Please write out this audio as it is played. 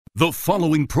The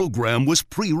following program was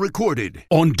pre-recorded.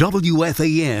 On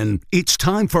WFAN, it's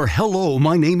time for Hello,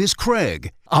 My Name is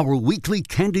Craig, our weekly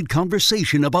candid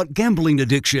conversation about gambling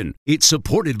addiction. It's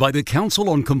supported by the Council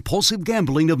on Compulsive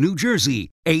Gambling of New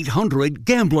Jersey,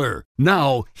 800-GAMBLER.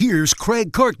 Now, here's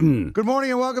Craig Carton. Good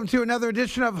morning and welcome to another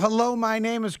edition of Hello, My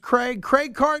Name is Craig.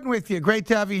 Craig Carton with you. Great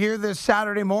to have you here this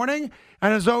Saturday morning.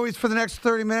 And as always, for the next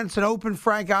 30 minutes, an open,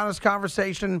 frank, honest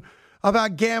conversation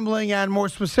about gambling and more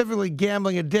specifically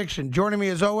gambling addiction. Joining me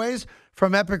as always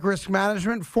from Epic Risk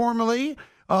Management, formerly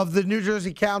of the New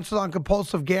Jersey Council on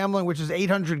Compulsive Gambling, which is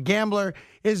 800-GAMBLER,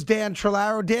 is Dan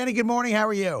Trillaro. Danny, good morning. How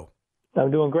are you? I'm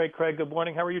doing great, Craig. Good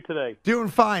morning. How are you today? Doing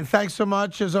fine. Thanks so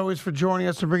much, as always, for joining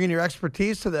us and bringing your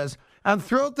expertise to this. I'm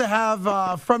thrilled to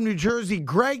have from New Jersey,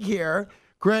 Greg here.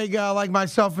 Greg, like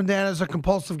myself and Dan, is a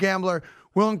compulsive gambler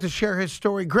willing to share his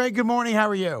story. Greg, good morning. How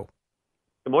are you?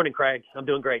 Good morning, Craig. I'm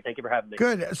doing great. Thank you for having me.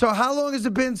 Good. So how long has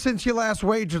it been since you last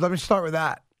wagered? Let me start with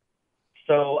that.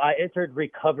 So I entered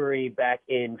recovery back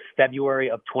in February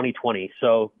of 2020,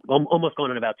 so almost going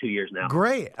on about 2 years now.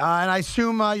 Great. And I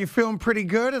assume you're feeling pretty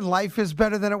good and life is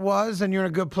better than it was and you're in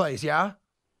a good place, yeah?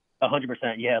 100%.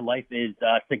 Yeah, life is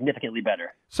significantly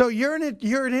better. So you're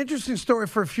an interesting story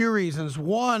for a few reasons.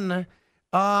 One,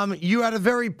 you had a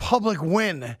very public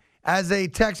win as a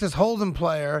Texas Hold'em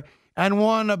player and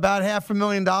won about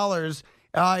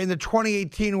 $500,000 in the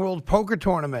 2018 World Poker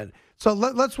Tournament. So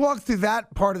let's walk through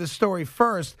that part of the story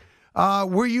first.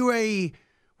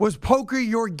 Was poker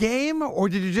your game, or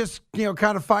did you just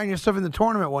kind of find yourself in the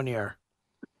tournament one year?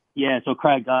 Yeah, so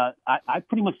Craig, I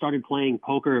pretty much started playing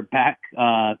poker back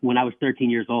when I was 13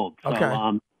 years old. So,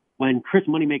 okay. When Chris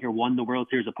Moneymaker won the World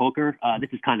Series of Poker, this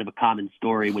is kind of a common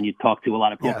story when you talk to a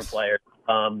lot of poker players.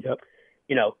 Yep.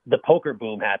 The poker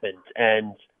boom happened,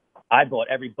 and I bought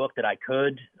every book that I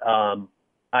could.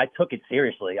 I took it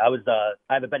seriously. I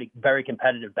have a very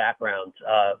competitive background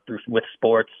with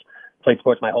sports, played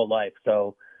sports my whole life.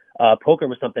 So poker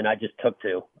was something I just took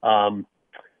to.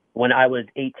 When I was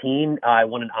 18, I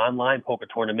won an online poker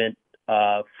tournament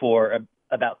for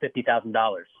about $50,000.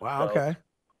 Wow, okay.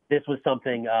 This was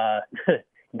something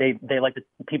they like to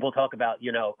people talk about,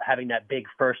 having that big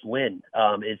first win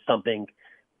is something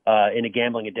in a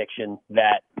gambling addiction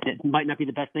that it might not be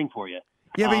the best thing for you.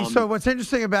 Yeah, but so what's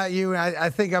interesting about you, and I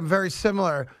think I'm very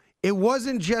similar, it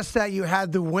wasn't just that you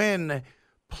had the win.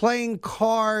 Playing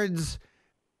cards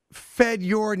fed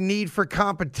your need for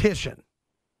competition.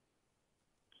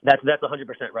 That's 100%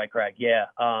 right, Craig. Yeah.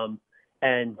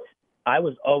 And I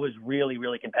was always really,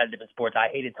 really competitive in sports. I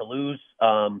hated to lose.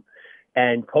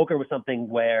 And poker was something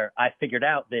where I figured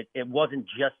out that it wasn't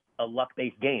just a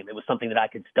luck-based game. It was something that I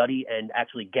could study and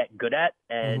actually get good at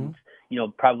and,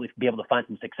 probably be able to find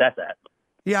some success at.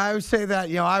 Yeah, I would say that,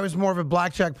 I was more of a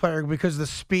blackjack player because of the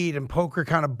speed, and poker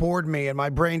kind of bored me, and my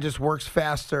brain just works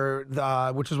faster,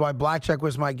 which is why blackjack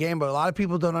was my game. But a lot of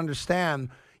people don't understand.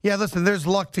 Yeah, listen, there's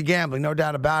luck to gambling, no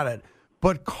doubt about it.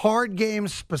 But card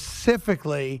games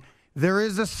specifically, there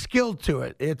is a skill to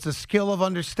it. It's a skill of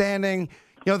understanding,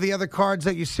 the other cards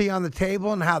that you see on the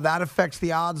table and how that affects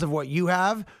the odds of what you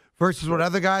have versus what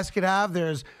other guys could have.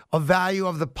 There's a value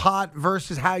of the pot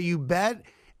versus how you bet.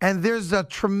 And there's a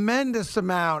tremendous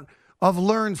amount of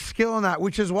learned skill in that,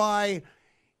 which is why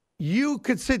you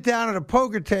could sit down at a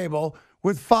poker table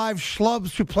with 5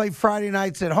 schlubs who play Friday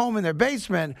nights at home in their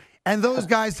basement, and those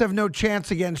guys have no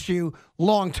chance against you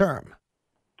long term.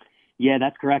 Yeah,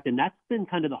 that's correct. And that's been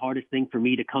kind of the hardest thing for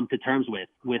me to come to terms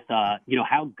with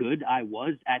how good I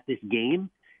was at this game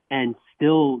and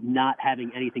still not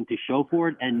having anything to show for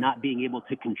it and not being able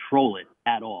to control it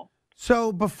at all.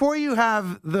 So before you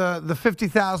have the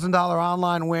 $50,000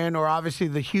 online win, or obviously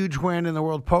the huge win in the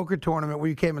World Poker Tournament where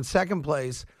you came in second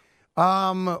place,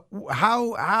 how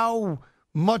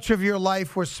much of your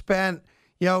life was spent,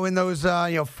 in those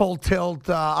full tilt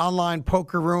online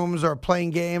poker rooms, or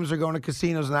playing games, or going to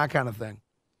casinos and that kind of thing?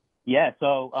 Yeah,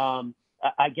 so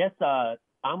I guess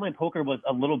online poker was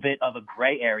a little bit of a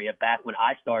gray area back when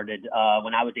I started.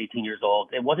 When I was 18 years old,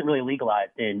 it wasn't really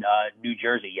legalized in New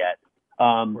Jersey yet.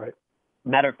 Right.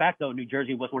 Matter of fact, though, New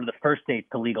Jersey was one of the first states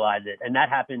to legalize it, and that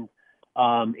happened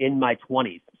in my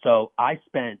 20s. So I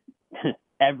spent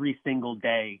every single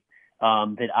day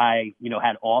that I,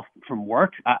 had off from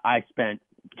work, I spent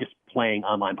just playing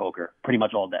online poker pretty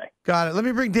much all day. Got it. Let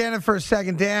me bring Dan in for a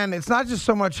second. Dan, it's not just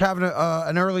so much having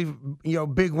an early,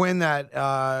 big win that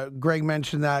Greg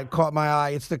mentioned that caught my eye.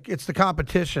 It's the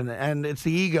competition, and it's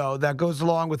the ego that goes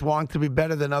along with wanting to be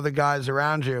better than other guys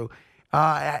around you.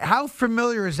 How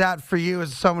familiar is that for you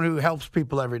as someone who helps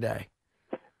people every day?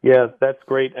 Yeah, that's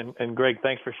great. And Greg,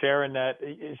 thanks for sharing that.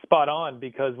 It's spot on,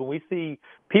 because when we see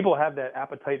people have that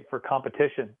appetite for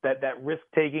competition, that risk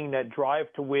taking, that drive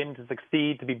to win, to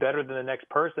succeed, to be better than the next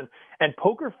person, and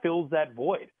poker fills that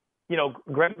void. You know,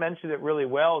 Greg mentioned it really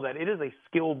well, that it is a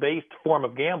skill-based form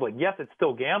of gambling. Yes, it's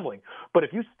still gambling, but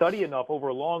if you study enough over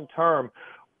a long term,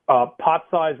 pot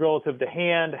size relative to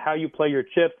hand, how you play your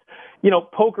chips. You know,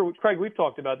 poker, Craig, we've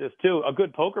talked about this too. A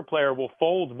good poker player will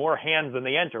fold more hands than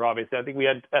they enter, obviously. I think we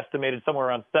had estimated somewhere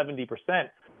around 70%.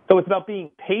 So it's about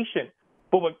being patient.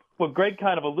 But what Greg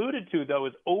kind of alluded to, though,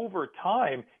 is over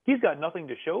time, he's got nothing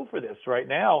to show for this right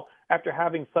now after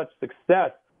having such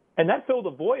success. And that filled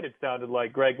a void, it sounded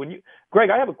like, Greg. Greg,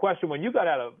 I have a question. When you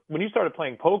started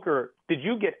playing poker, did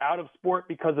you get out of sport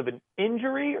because of an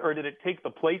injury, or did it take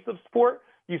the place of sport?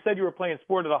 You said you were playing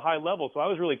sport at a high level, so I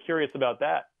was really curious about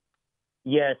that.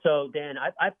 Yeah, so Dan,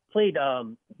 I played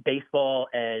baseball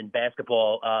and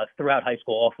basketball throughout high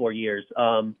school, all 4 years.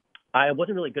 I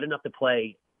wasn't really good enough to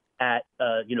play at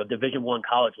Division I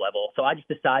college level, so I just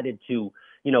decided to,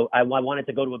 I wanted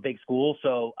to go to a big school,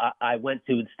 so I went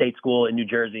to the state school in New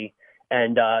Jersey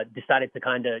and decided to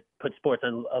kind of put sports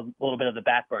on a little bit of the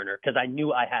back burner because I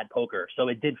knew I had poker, so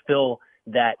it did fill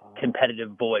that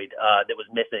competitive void that was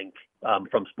missing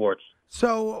from sports.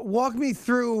 So walk me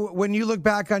through, when you look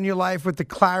back on your life with the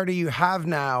clarity you have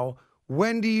now,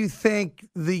 when do you think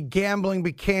the gambling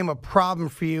became a problem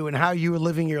for you and how you were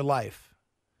living your life?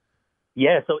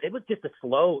 Yeah, so it was just a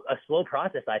slow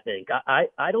process, I think.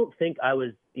 I don't think I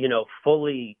was,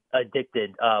 fully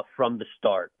addicted from the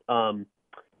start.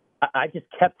 I just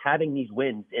kept having these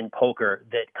wins in poker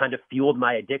that kind of fueled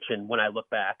my addiction when I look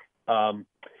back.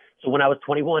 So when I was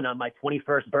 21, on my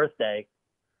 21st birthday,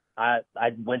 I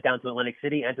went down to Atlantic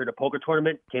City, entered a poker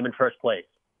tournament, came in first place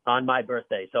on my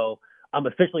birthday. So I'm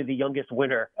officially the youngest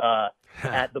winner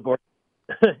at the board.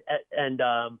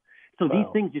 So these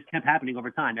things just kept happening over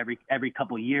time. Every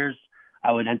couple of years,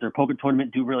 I would enter a poker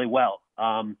tournament, do really well.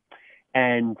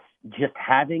 And just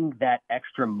having that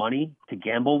extra money to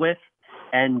gamble with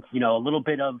and, a little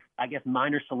bit of, I guess,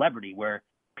 minor celebrity where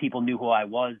people knew who I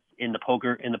was in the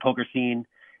poker scene.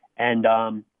 And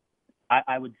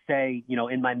I would say,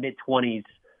 in my mid-20s,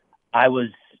 I was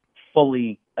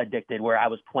fully addicted where I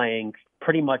was playing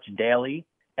pretty much daily,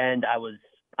 and I was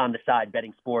on the side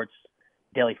betting sports,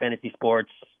 daily fantasy sports,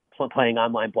 playing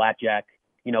online blackjack,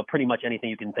 pretty much anything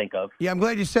you can think of. Yeah, I'm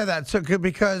glad you said that. So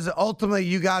because ultimately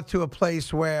you got to a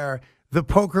place where the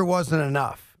poker wasn't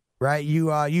enough, right?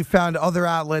 You found other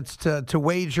outlets to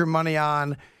wager money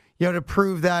on, to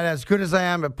prove that as good as I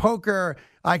am at poker,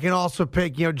 I can also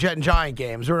pick, Jet and Giant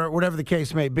games or whatever the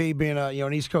case may be, being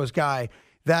an East Coast guy,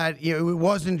 that, it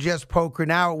wasn't just poker.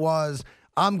 Now it was,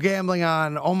 I'm gambling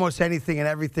on almost anything and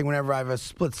everything whenever I have a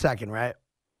split second, right?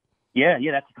 Yeah,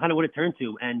 that's kind of what it turned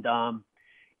to. And,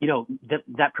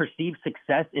 that perceived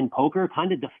success in poker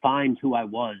kind of defined who I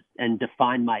was and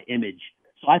defined my image.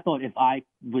 So I thought if I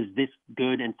was this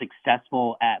good and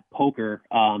successful at poker,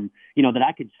 that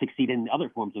I could succeed in other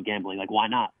forms of gambling. Like, why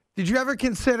not? Did you ever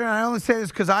consider, and I only say this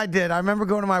because I did, I remember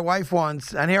going to my wife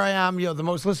once, and here I am, the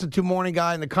most listened to morning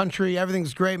guy in the country.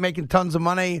 Everything's great, making tons of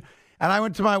money. And I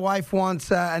went to my wife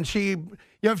once, and she,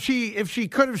 if she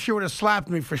could have, she would have slapped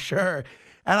me for sure.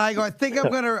 And I go, I think I'm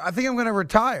gonna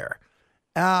retire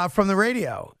from the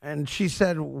radio. And she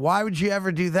said, why would you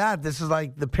ever do that? This is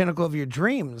like the pinnacle of your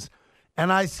dreams.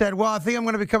 And I said, well, I think I'm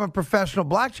going to become a professional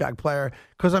blackjack player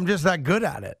because I'm just that good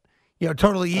at it.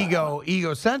 Totally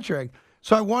egocentric.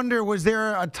 So I wonder, was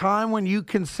there a time when you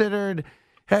considered,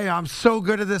 hey, I'm so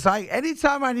good at this,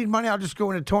 anytime I need money, I'll just go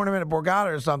in a tournament at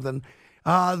Borgata or something.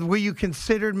 Were you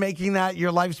considered making that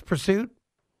your life's pursuit?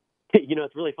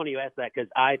 It's really funny you asked that because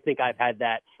I think I've had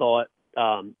that thought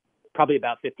probably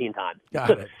about 15 times.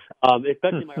 Got it.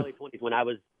 Especially in my early 20s when I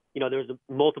was, there was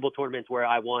multiple tournaments where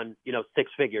I won,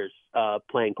 6 figures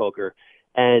playing poker.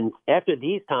 And after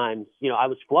these times, I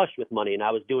was flush with money and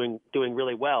I was doing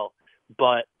really well,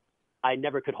 but I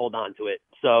never could hold on to it.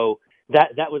 So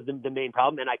that was the main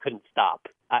problem, and I couldn't stop.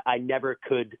 I never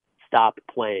could stop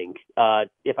playing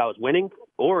if I was winning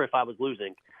or if I was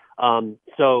losing.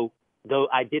 So though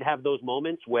I did have those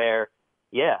moments where,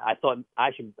 I thought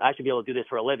I should be able to do this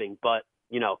for a living, but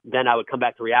then I would come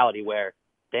back to reality where,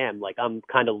 damn, like I'm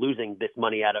kind of losing this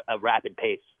money at a rapid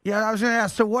pace. Yeah, I was going to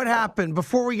ask, so what happened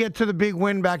before we get to the big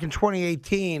win back in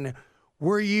 2018?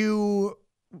 Were you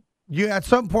at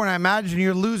some point, I imagine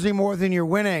you're losing more than you're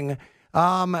winning.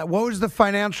 What was the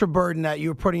financial burden that you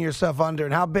were putting yourself under,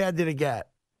 and how bad did it get?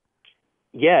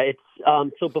 Yeah, it's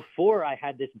so before I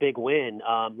had this big win,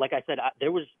 like I said,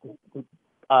 there was,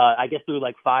 I guess through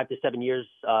like 5 to 7 years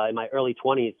in my early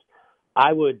 20s,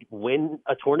 I would win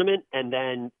a tournament, and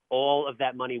then all of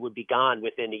that money would be gone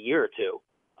within a year or two.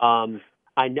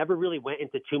 I never really went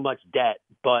into too much debt,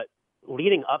 but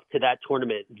leading up to that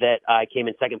tournament that I came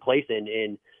in second place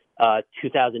in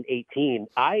 2018,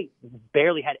 I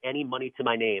barely had any money to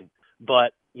my name.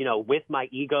 But, you know, with my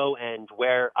ego and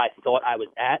where I thought I was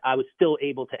at, I was still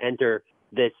able to enter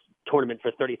this tournament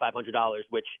for $3,500,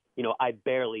 which, you know, I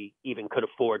barely even could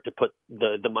afford to put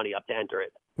the money up to enter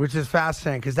it. Which is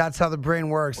fascinating because that's how the brain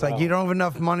works. Like, you don't have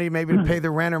enough money maybe to pay the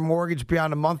rent or mortgage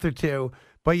beyond a month or two,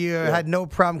 but you had no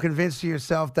problem convincing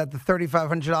yourself that the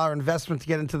 $3,500 investment to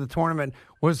get into the tournament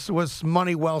was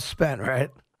money well spent, right?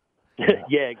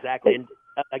 Yeah, exactly. And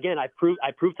again, I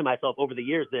proved to myself over the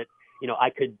years that, you know,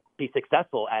 I could be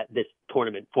successful at this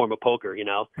tournament form of poker, you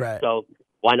know? Right. So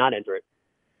why not enter it?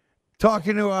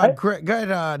 Talking to Greg, go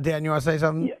ahead, Dan, you want to say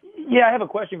something? Yeah, I have a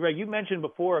question, Greg. You mentioned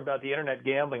before about the internet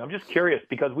gambling. I'm just curious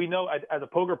because we know as a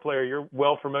poker player, you're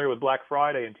well familiar with Black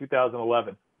Friday in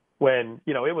 2011 when,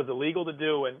 you know, it was illegal to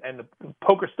do and the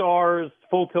Poker Stars,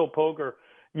 Full Tilt Poker,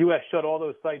 U.S. shut all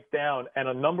those sites down and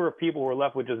a number of people were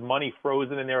left with just money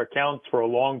frozen in their accounts for a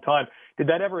long time. Did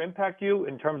that ever impact you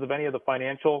in terms of any of the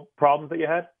financial problems that you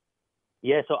had?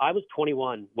 Yeah, so I was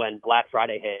 21 when Black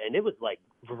Friday hit, and it was like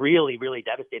really, really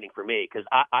devastating for me because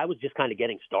I was just kind of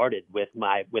getting started with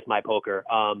my poker.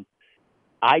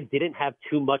 I didn't have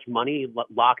too much money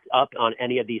locked up on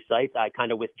any of these sites. I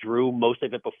kind of withdrew most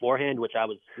of it beforehand, which I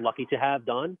was lucky to have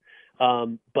done.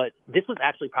 But this was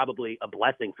actually probably a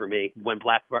blessing for me when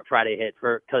Black Friday hit,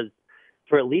 because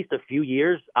for at least a few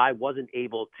years I wasn't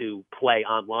able to play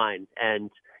online, and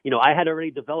you know I had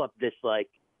already developed this like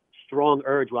strong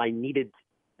urge where I needed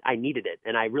it,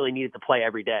 and I really needed to play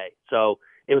every day. So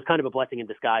it was kind of a blessing in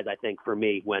disguise, I think, for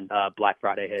me when Black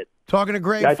Friday hit. Talking to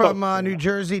Greg from New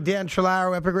Jersey, Dan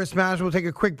Trularo, Epic Risk Management. We'll take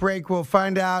a quick break. We'll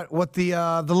find out what the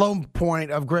low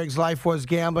point of Greg's life was,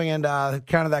 gambling, and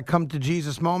kind of that come to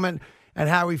Jesus moment, and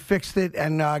how he fixed it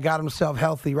and got himself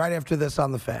healthy right after this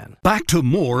on The Fan. Back to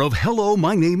more of Hello,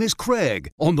 My Name is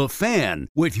Craig on The Fan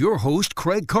with your host,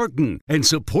 Craig Carton, and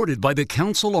supported by the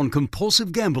Council on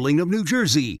Compulsive Gambling of New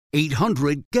Jersey,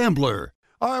 800-GAMBLER.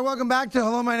 All right, welcome back to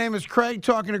Hello, My Name is Craig,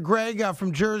 talking to Greg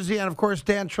from Jersey and, of course,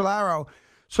 Dan Trularo.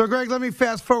 So, Greg, let me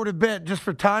fast forward a bit just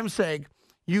for time's sake.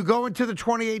 You go into the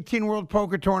 2018 World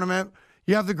Poker Tournament.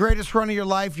 You have the greatest run of your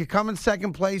life. You come in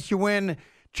second place. You win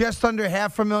just under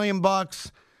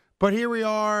 $500,000. But here we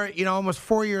are, you know, almost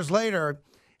 4 years later,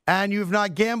 and you've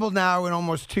not gambled now in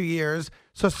almost 2 years.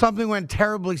 So something went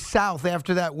terribly south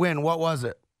after that win. What was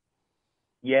it?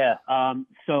 Yeah.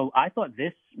 So I thought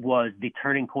this was the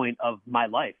turning point of my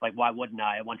life. Like, why wouldn't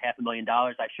I? I won $500,000.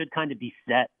 I should kind of be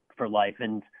set for life.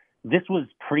 And this was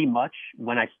pretty much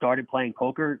when I started playing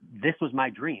poker. This was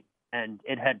my dream, and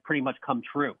it had pretty much come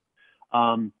true.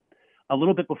 A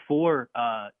little bit before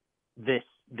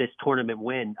this tournament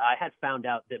win, I had found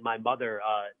out that my mother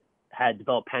had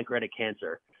developed pancreatic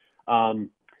cancer.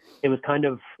 It was kind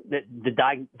of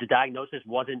the diagnosis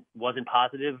wasn't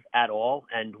positive at all,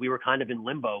 and we were kind of in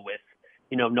limbo with,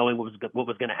 you know, knowing what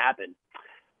was going to happen.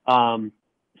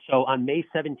 So on May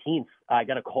 17th, I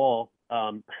got a call.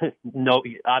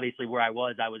 Obviously where I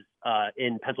was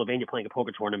in Pennsylvania playing a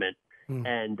poker tournament,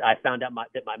 and I found out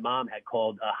that my mom had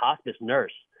called a hospice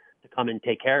nurse to come and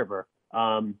take care of her.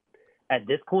 At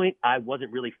this point, I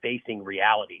wasn't really facing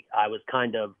reality. I was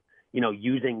kind of, you know,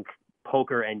 using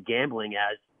poker and gambling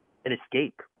as an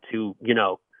escape to, you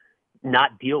know,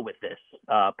 not deal with this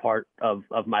part of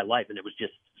my life. And it was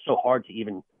just so hard to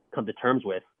even come to terms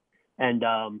with. And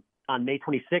on May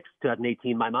 26th,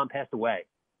 2018, my mom passed away.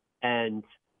 And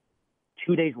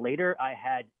 2 days later, I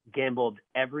had gambled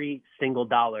every single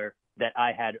dollar that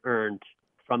I had earned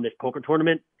from this poker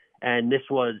tournament. And this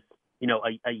was, you know,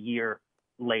 a year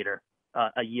later,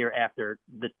 a year after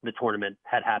the tournament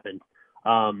had happened.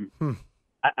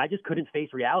 I just couldn't face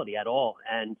reality at all.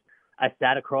 And I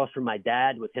sat across from my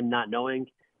dad with him not knowing.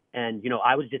 And, you know,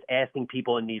 I was just asking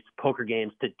people in these poker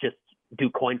games to just do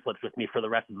coin flips with me for the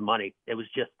rest of the money. It was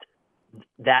just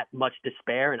that much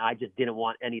despair, and I just didn't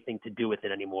want anything to do with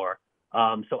it anymore.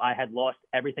 So I had lost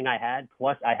everything I had,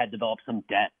 plus I had developed some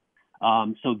debt.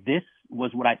 So this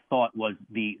was what I thought was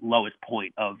the lowest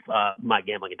point of my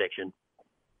gambling addiction.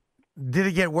 Did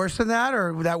it get worse than that,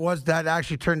 or that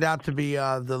actually turned out to be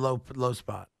the low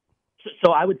spot?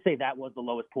 So I would say that was the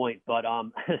lowest point. But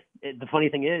the funny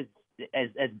thing is,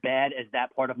 as bad as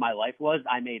that part of my life was,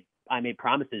 I made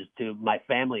promises to my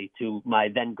family, to my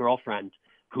then girlfriend,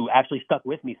 who actually stuck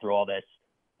with me through all this.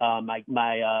 My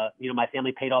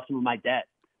family paid off some of my debt,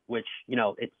 which, you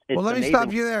know, it's well, let amazing. me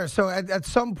stop you there. So at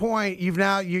some point, you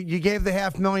gave the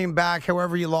 $500,000 back.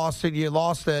 However you lost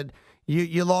it,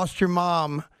 You lost your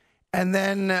mom, and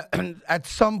then at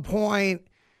some point,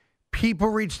 people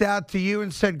reached out to you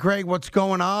and said, "Greg, what's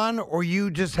going on?" Or you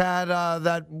just had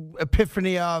that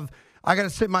epiphany of, "I got to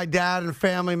sit my dad and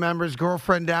family members,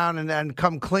 girlfriend down, and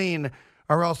come clean,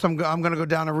 or else I'm going to go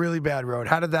down a really bad road."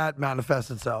 How did that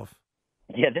manifest itself?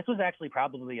 Yeah, this was actually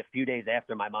probably a few days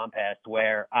after my mom passed,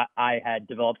 where I had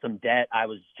developed some debt. I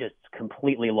was just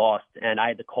completely lost, and I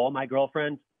had to call my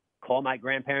girlfriend, call my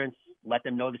grandparents, let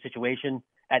them know the situation.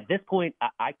 At this point,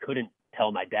 I couldn't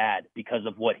tell my dad because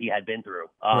of what he had been through.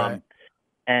 Right.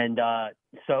 And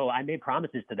so I made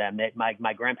promises to them that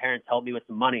my grandparents helped me with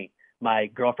some money. My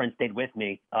girlfriend stayed with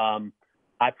me.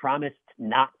 I promised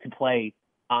not to play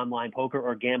online poker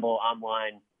or gamble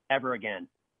online ever again.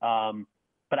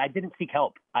 But I didn't seek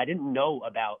help. I didn't know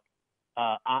about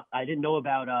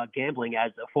gambling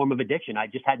as a form of addiction. I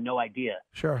just had no idea.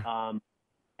 Sure.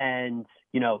 And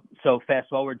so fast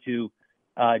forward to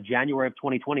January of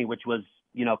 2020, which was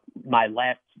my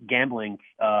last gambling,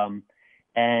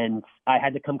 and I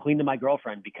had to come clean to my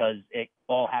girlfriend because it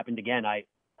all happened again. I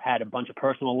had a bunch of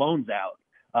personal loans out.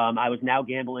 I was now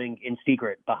gambling in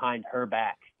secret behind her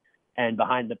back and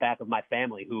behind the back of my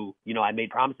family who, I made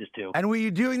promises to. And were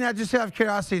you doing that, just out of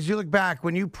curiosity, as you look back,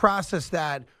 when you processed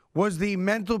that, was the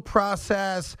mental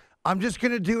process, I'm just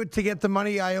going to do it to get the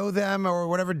money I owe them or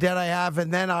whatever debt I have,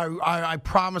 and then I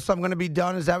promise I'm going to be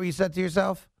done? Is that what you said to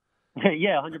yourself?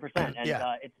 Yeah, 100%. And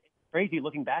Yeah. It's crazy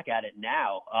looking back at it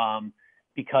now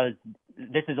because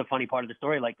this is a funny part of the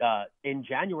story. Like in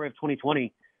January of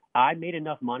 2020, I made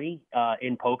enough money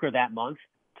in poker that month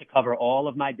to cover all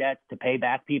of my debts, to pay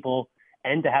back people,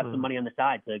 and to have some money on the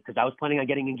side because I was planning on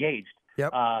getting engaged.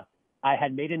 Yep. I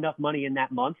had made enough money in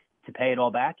that month to pay it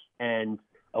all back. And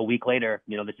a week later,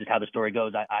 this is how the story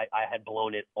goes. I had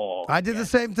blown it all. I did the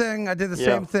same thing.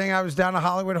 Same thing. I was down at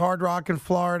Hollywood Hard Rock in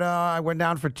Florida. I went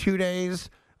down for 2 days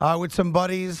with some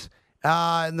buddies.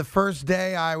 And the first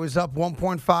day, I was up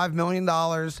 $1.5 million.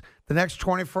 The next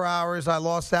 24 hours, I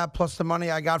lost that plus the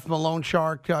money I got from a loan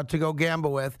shark to go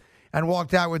gamble with, and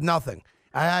walked out with nothing.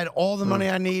 I had all the money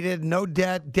I needed, no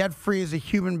debt, debt-free as a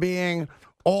human being,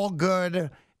 all good,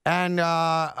 and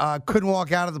couldn't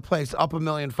walk out of the place up $1.5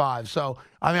 million. So,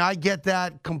 I mean, I get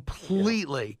that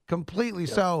completely. Yeah.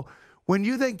 So when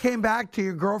you then came back to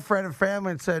your girlfriend and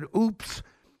family and said, oops,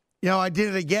 I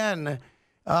did it again,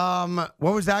 what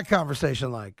was that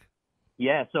conversation like?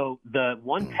 Yeah, so the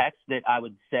one text that I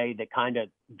would say that kind of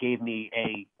gave me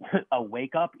a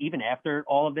wake up, even after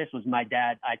all of this, was my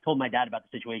dad. I told my dad about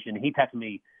the situation, and he texted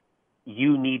me,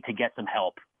 "You need to get some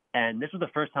help." And this was the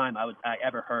first time I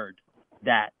ever heard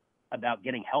that about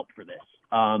getting help for this.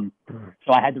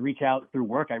 So I had to reach out through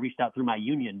work. I reached out through my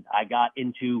union. I got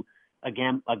into a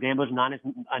Gamblers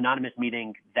Anonymous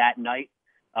meeting that night.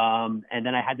 And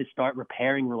then I had to start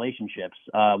repairing relationships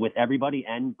with everybody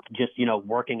and just,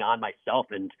 working on myself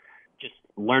and just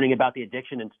learning about the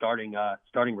addiction and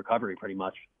starting recovery pretty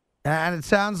much. And it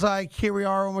sounds like here we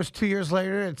are almost 2 years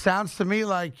later. It sounds to me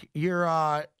like you're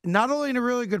not only in a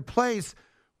really good place,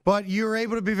 but you're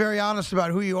able to be very honest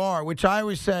about who you are, which I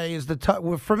always say is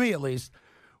for me at least,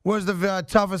 was the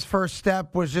toughest first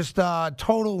step, was just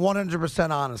total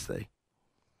 100% honesty.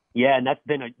 Yeah, and that's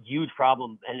been a huge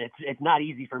problem, and it's not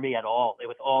easy for me at all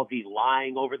with all the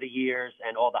lying over the years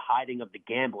and all the hiding of the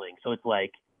gambling. So it's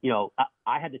like,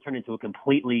 I had to turn into a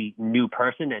completely new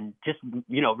person and just,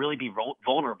 really be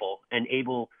vulnerable and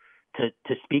able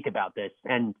to speak about this.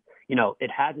 And,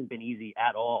 it hasn't been easy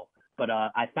at all, but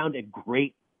I found a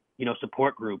great,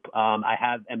 support group. I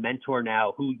have a mentor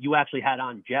now who you actually had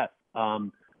on, Jeff,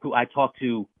 who I talk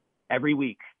to every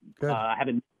week. I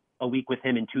haven't a week with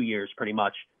him in 2 years, pretty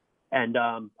much. And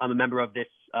I'm a member of this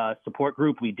support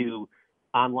group. We do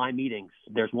online meetings.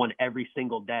 There's one every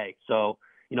single day. So,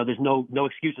 there's no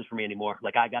excuses for me anymore.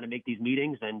 Like, I got to make these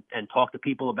meetings and talk to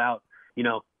people about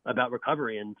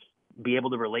recovery and be able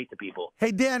to relate to people.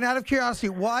 Hey, Dan, out of curiosity,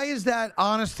 why is that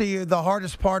honesty the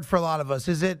hardest part for a lot of us?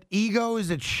 Is it ego? Is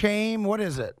it shame? What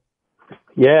is it?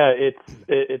 Yeah,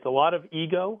 it's a lot of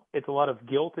ego. It's a lot of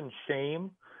guilt and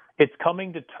shame. It's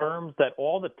coming to terms that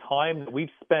all the time that we've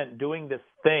spent doing this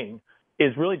thing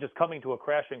is really just coming to a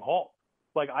crashing halt.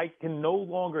 Like, I can no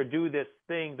longer do this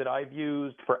thing that I've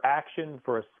used for action,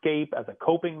 for escape, as a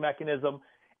coping mechanism.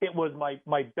 It was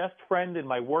my best friend and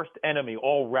my worst enemy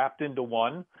all wrapped into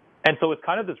one. And so it's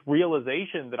kind of this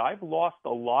realization that I've lost a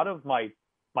lot of my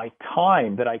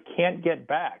time that I can't get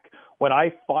back when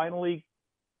I finally,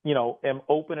 am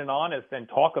open and honest and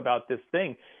talk about this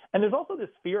thing. And there's also this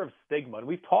fear of stigma, and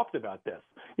we've talked about this.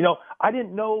 I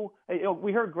didn't know,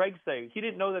 we heard Greg say he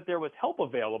didn't know that there was help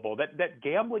available, that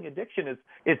gambling addiction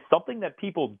is something that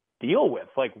people deal with.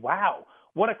 Like, wow,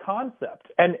 what a concept.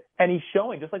 And he's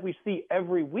showing, just like we see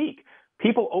every week,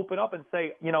 people open up and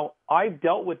say, I've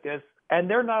dealt with this, and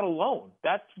they're not alone.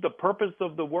 That's the purpose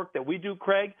of the work that we do,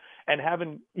 Craig, and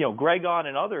having, Greg on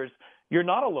and others. You're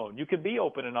not alone. You can be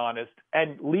open and honest,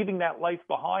 and leaving that life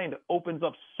behind opens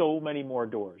up so many more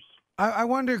doors. I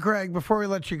wonder, Greg, before we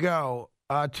let you go,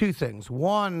 two things.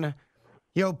 One,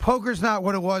 poker's not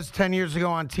what it was 10 years ago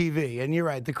on TV. And you're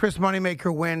right. The Chris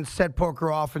Moneymaker win set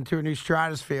poker off into a new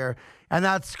stratosphere, and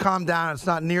that's calmed down. It's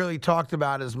not nearly talked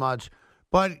about as much.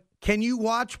 But can you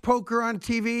watch poker on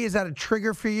TV? Is that a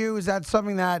trigger for you? Is that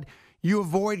something that you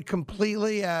avoid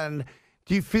completely? And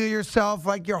do you feel yourself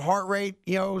like your heart rate,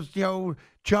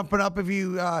 jumping up if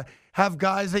you have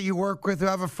guys that you work with who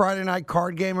have a Friday night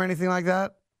card game or anything like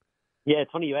that? Yeah,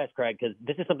 it's funny you ask, Craig, because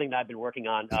this is something that I've been working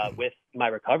on with my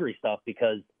recovery stuff,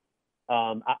 because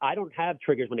I don't have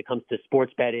triggers when it comes to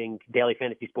sports betting, daily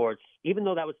fantasy sports, even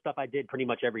though that was stuff I did pretty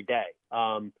much every day.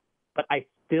 But I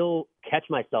still catch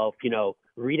myself,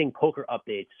 reading poker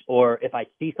updates, or if I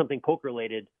see something poker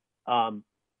related,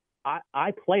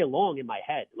 I play along in my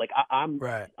head. Like I'm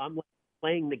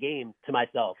playing the game to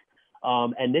myself.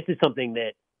 And this is something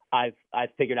that I've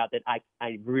figured out that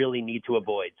I really need to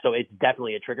avoid. So it's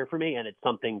definitely a trigger for me, and it's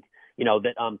something,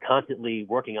 that I'm constantly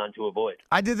working on to avoid.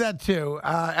 I did that too.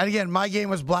 And again, my game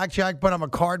was blackjack, but I'm a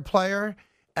card player.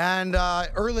 And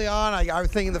early on, I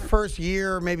was thinking the first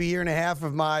year, maybe year and a half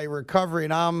of my recovery,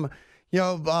 and I'm,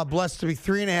 blessed to be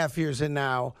 3.5 years in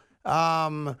now.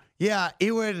 I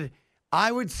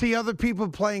would see other people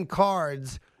playing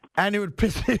cards, and it would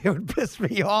piss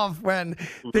me off when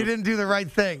they didn't do the right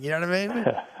thing. You know what I mean?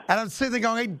 And I'm sitting there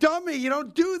going, "Hey, dummy, you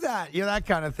don't do that." That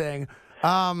kind of thing.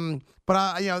 But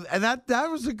and that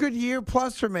was a good year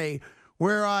plus for me,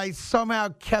 where I somehow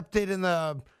kept it in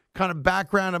the kind of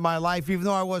background of my life, even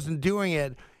though I wasn't doing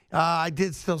it. I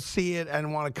did still see it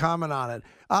and want to comment on it.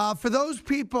 For those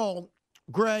people,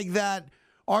 Greg, that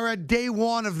are at day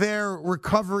one of their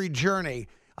recovery journey,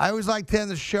 I always like to end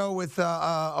the show with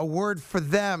a word for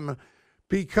them,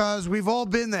 because we've all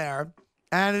been there,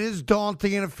 and it is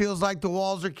daunting, and it feels like the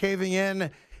walls are caving in,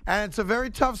 and it's a very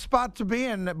tough spot to be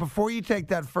in before you take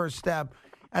that first step.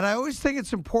 And I always think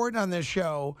it's important on this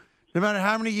show, no matter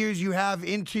how many years you have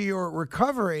into your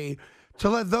recovery, to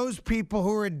let those people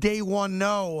who are at day one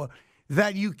know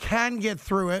that you can get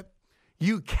through it,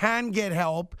 you can get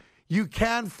help, you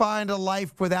can find a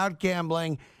life without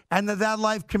gambling, and that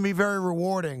life can be very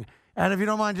rewarding. And if you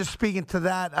don't mind just speaking to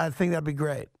that, I think that'd be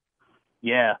great.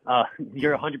 Yeah,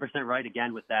 you're 100% right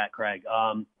again with that, Craig.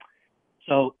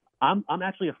 So I'm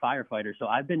actually a firefighter. So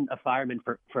I've been a fireman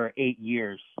for 8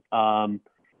 years.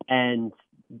 And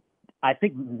I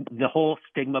think the whole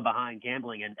stigma behind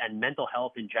gambling and mental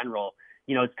health in general,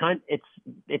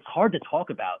 it's hard to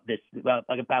talk about this,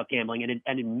 about gambling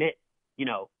and admit,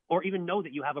 or even know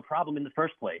that you have a problem in the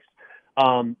first place.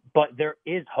 But there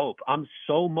is hope. I'm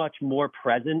so much more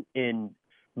present in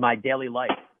my daily life,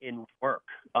 in work,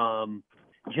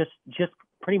 just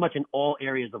pretty much in all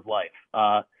areas of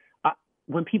life.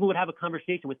 When people would have a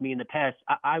conversation with me in the past,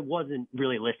 I wasn't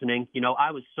really listening.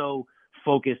 I was so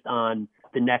focused on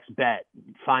the next bet,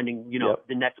 finding,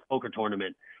 the next poker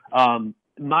tournament.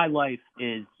 My life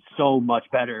is so much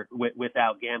better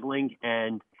without gambling,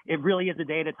 and it really is a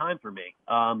day at a time for me.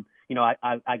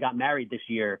 I got married this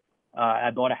year.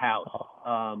 I bought a house.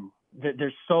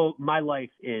 My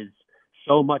life is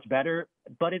so much better,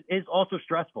 but it is also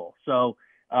stressful. So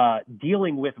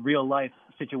dealing with real life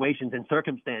situations and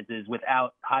circumstances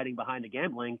without hiding behind the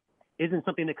gambling isn't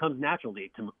something that comes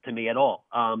naturally to me at all.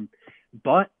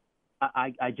 But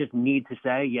I just need to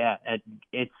say,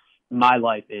 my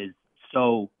life is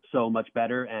so much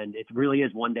better, and it really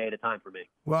is one day at a time for me.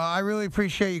 Well, I really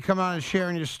appreciate you coming on and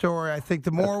sharing your story. I think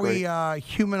the more we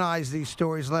humanize these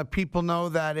stories and let people know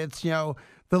that it's,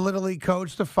 the Little League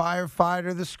coach, the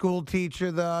firefighter, the school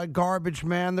teacher, the garbage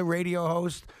man, the radio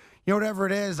host, whatever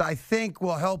it is, I think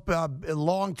will help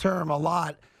long-term a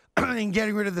lot in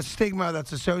getting rid of the stigma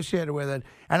that's associated with it.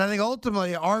 And I think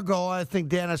ultimately our goal, I think,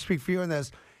 Dan, I speak for you in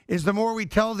this, is the more we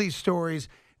tell these stories,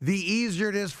 the easier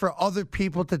it is for other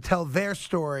people to tell their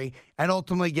story and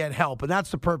ultimately get help. And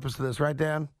that's the purpose of this, right,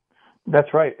 Dan?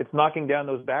 That's right. It's knocking down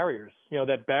those barriers,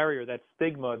 that barrier, that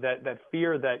stigma, that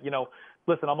fear that,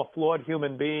 listen, I'm a flawed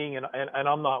human being and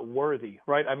I'm not worthy,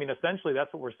 right? I mean, essentially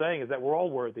that's what we're saying, is that we're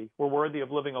all worthy. We're worthy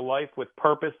of living a life with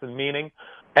purpose and meaning.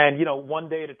 And, one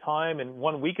day at a time and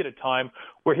 1 week at a time,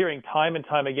 we're hearing time and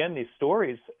time again these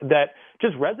stories that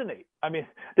just resonate. I mean,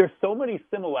 there's so many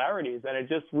similarities, and it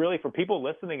just really, for people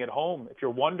listening at home, if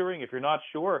you're wondering, if you're not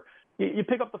sure, you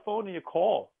pick up the phone and you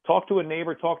call. Talk to a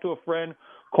neighbor, talk to a friend,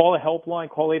 call a helpline,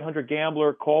 call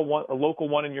 800-GAMBLER, call a local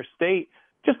one in your state.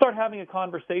 Just start having a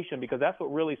conversation, because that's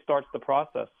what really starts the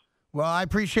process. Well, I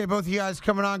appreciate both of you guys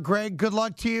coming on. Greg, good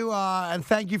luck to you, and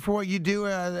thank you for what you do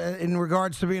in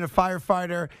regards to being a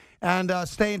firefighter. And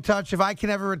stay in touch. If I can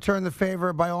ever return the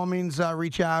favor, by all means,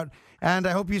 reach out. And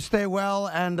I hope you stay well,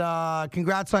 and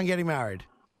congrats on getting married.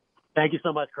 Thank you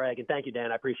so much, Craig, and thank you,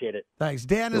 Dan. I appreciate it. Thanks.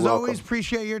 Dan, as always,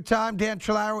 appreciate your time. Dan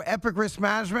Trularo, Epic Risk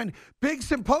Management. Big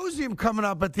symposium coming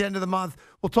up at the end of the month.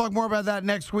 We'll talk more about that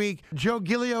next week. Joe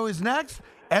Giglio is next.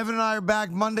 Evan and I are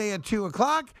back Monday at 2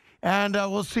 o'clock. And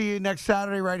we'll see you next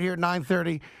Saturday right here at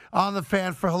 9:30 on The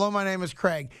Fan. For Hello, my name is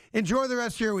Craig. Enjoy the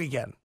rest of your weekend.